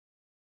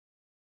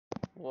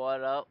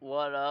What up,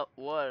 what up,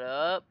 what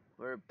up?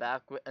 We're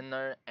back with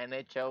another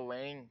NHL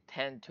winning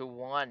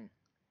 10-1.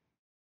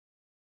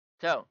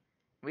 So,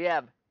 we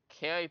have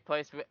Carey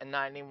Price with a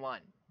 91.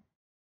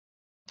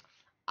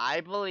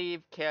 I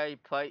believe Carey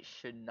Price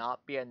should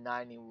not be a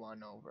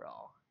 91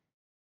 overall.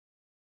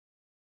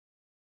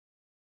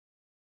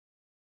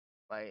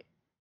 Like,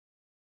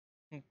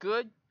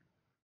 good,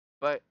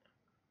 but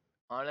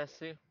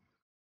honestly,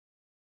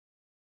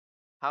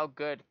 how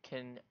good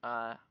can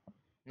a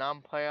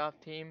non-playoff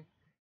team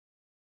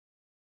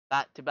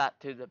back to back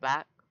to the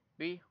back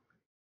be?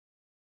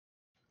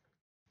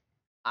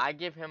 I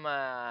give him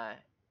a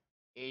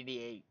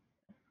 88.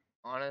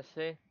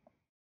 Honestly,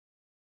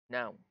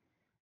 no.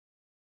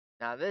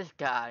 Now this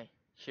guy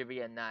should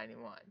be a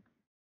 91.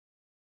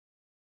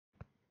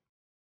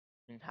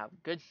 He have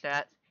good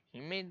stats. He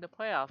made the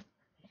playoffs.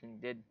 He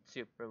did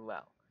super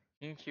well.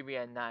 He should be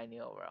a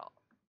 90 overall.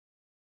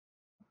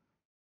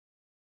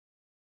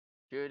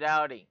 Drew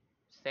Doughty,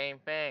 same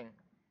thing.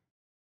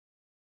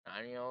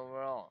 90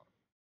 overall.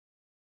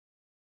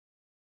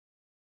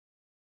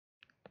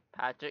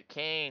 Patrick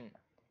Kane,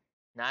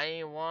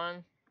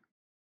 91.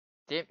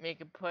 Didn't make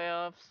the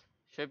playoffs.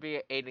 Should be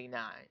at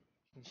 89.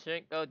 He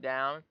shouldn't go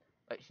down,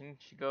 but he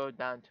should go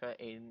down to an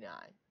 89,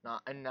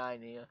 not a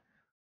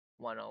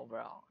 91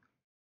 overall.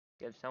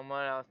 Give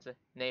someone else a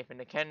Nathan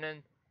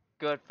MacKinnon.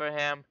 Good for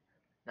him.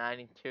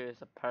 92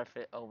 is a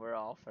perfect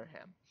overall for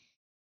him.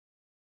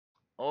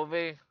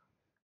 Ovi,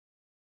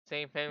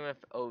 same thing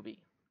with Ovi.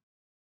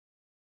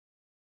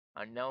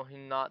 I know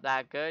he's not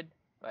that good,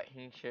 but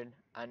he should.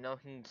 I know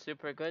he's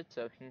super good,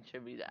 so he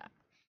should be that.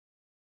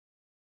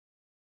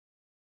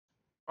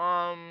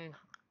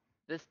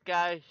 This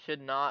guy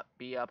should not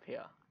be up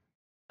here.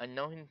 I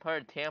know he's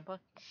part of Tampa.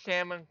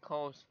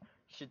 Stamkos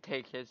should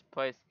take his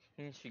place.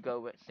 He should go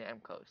with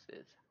Stamkos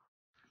is.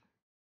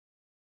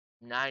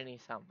 90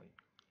 something.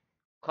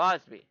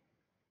 Crosby.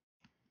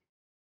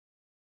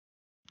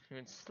 He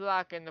was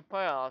slack in the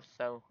playoffs,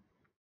 so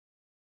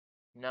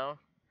no,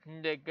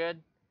 he did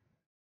good.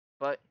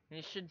 But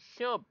he should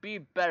still be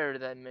better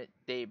than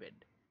McDavid.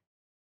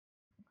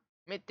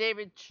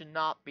 McDavid should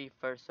not be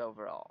first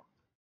overall.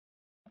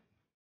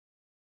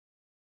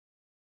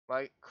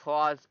 Like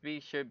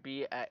Crosby should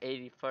be at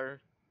 81st.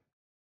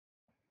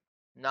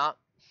 Not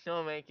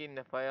still making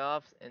the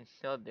playoffs and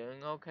still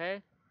doing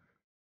okay.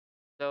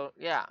 So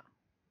yeah,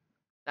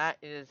 that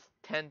is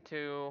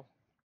 10-1.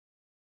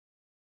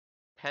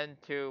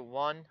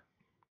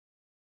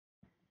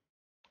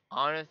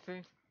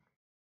 Honestly,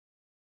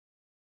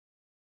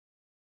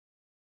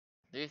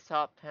 these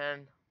top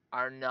 10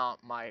 are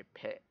not my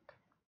pick.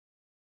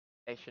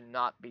 They should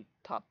not be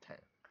top 10.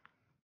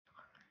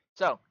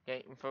 So,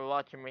 thank you for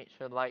watching. Make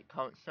sure to like,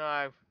 comment,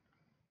 subscribe.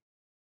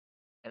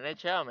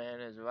 NHL, man,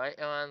 is right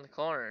around the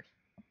corner.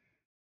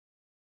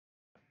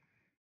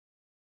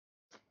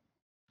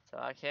 So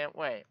I can't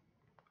wait.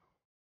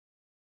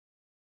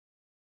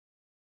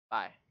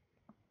 Bye.